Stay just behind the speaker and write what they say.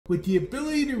With the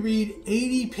ability to read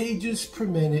 80 pages per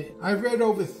minute, I've read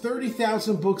over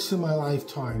 30,000 books in my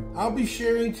lifetime. I'll be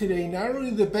sharing today not only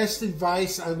the best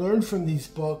advice I learned from these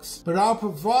books, but I'll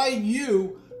provide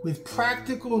you with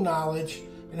practical knowledge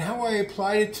and how I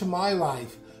applied it to my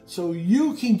life, so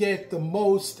you can get the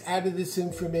most out of this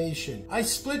information. I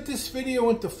split this video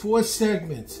into 4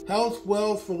 segments: health,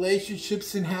 wealth,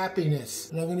 relationships, and happiness.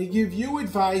 And I'm going to give you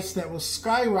advice that will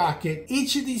skyrocket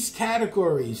each of these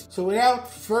categories. So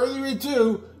without further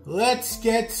ado, let's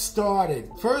get started.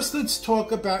 First, let's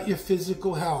talk about your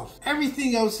physical health.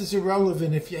 Everything else is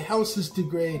irrelevant if your health is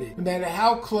degraded. No matter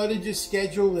how cluttered your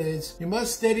schedule is, you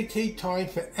must dedicate time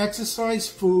for exercise,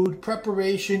 food,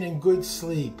 preparation, and good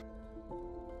sleep.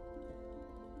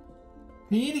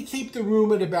 You need to keep the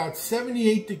room at about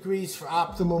 78 degrees for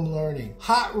optimum learning.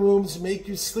 Hot rooms make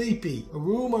you sleepy. A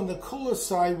room on the cooler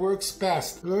side works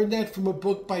best. I learned that from a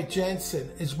book by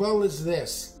Jensen, as well as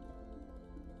this.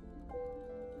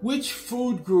 Which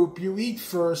food group you eat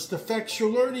first affects your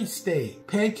learning state.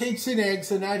 Pancakes and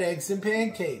eggs are not eggs and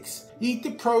pancakes. Eat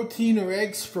the protein or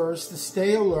eggs first to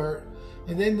stay alert,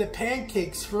 and then the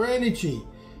pancakes for energy.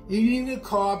 Eating the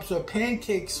carbs or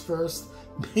pancakes first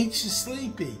makes you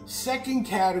sleepy. Second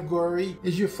category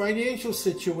is your financial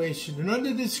situation, and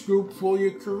under this group fall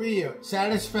your career,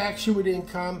 satisfaction with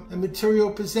income, and material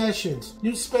possessions.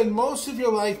 You'll spend most of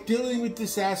your life dealing with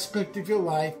this aspect of your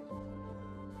life.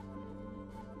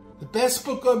 The best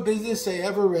book on business I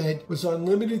ever read was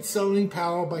Unlimited Selling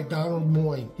Power by Donald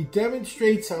Moyne. He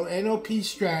demonstrates how NLP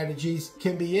strategies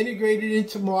can be integrated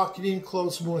into marketing and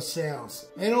close more sales.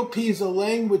 NLP is a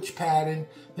language pattern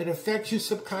that affects your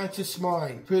subconscious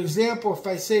mind. For example, if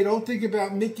I say, don't think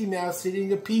about Mickey Mouse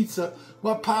eating a pizza,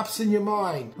 what pops in your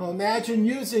mind? Well, imagine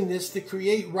using this to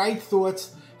create right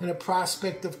thoughts in a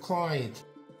prospective client.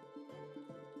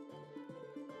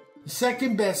 The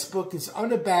second best book is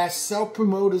Unabashed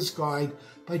Self-Promoter's Guide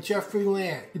by Jeffrey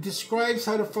Land. It describes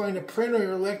how to find a printer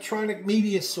or electronic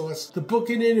media source to book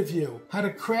an interview, how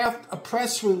to craft a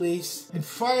press release, and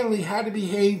finally how to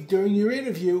behave during your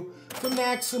interview for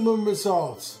maximum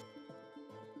results.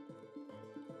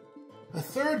 A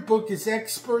third book is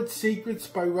Expert Secrets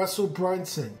by Russell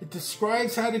Brunson. It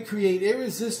describes how to create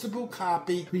irresistible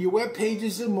copy for your web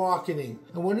pages and marketing.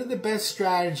 And one of the best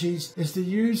strategies is the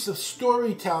use of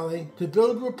storytelling to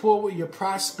build rapport with your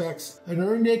prospects and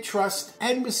earn their trust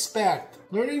and respect.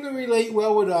 Learning to relate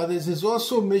well with others is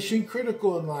also mission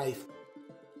critical in life.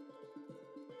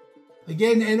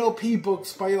 Again, NLP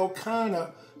books by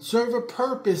O'Connor serve a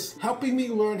purpose, helping me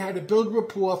learn how to build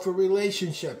rapport for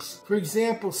relationships. For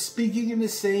example, speaking in the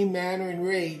same manner and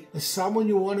rate as someone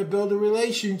you want to build a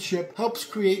relationship helps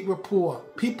create rapport.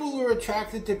 People are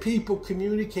attracted to people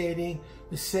communicating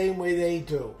the same way they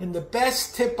do. And the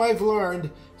best tip I've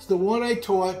learned is the one I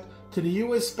taught to the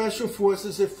U.S. Special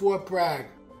Forces at Fort Bragg.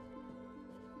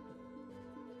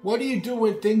 What do you do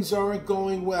when things aren't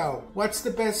going well? What's the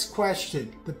best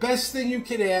question? The best thing you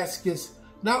could ask is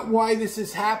not why this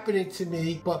is happening to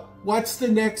me, but what's the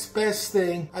next best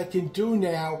thing I can do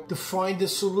now to find a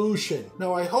solution?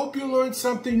 Now, I hope you learned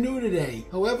something new today.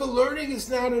 However, learning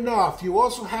is not enough. You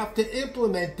also have to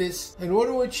implement this in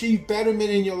order to achieve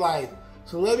betterment in your life.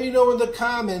 So let me know in the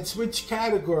comments which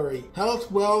category,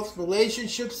 health, wealth,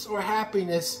 relationships, or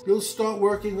happiness, you'll start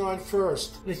working on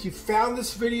first. And if you found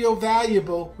this video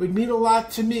valuable, it would mean a lot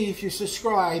to me if you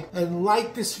subscribe and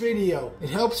like this video.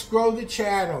 It helps grow the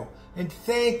channel. And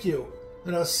thank you.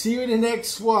 And I'll see you in the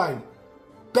next one.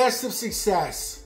 Best of success.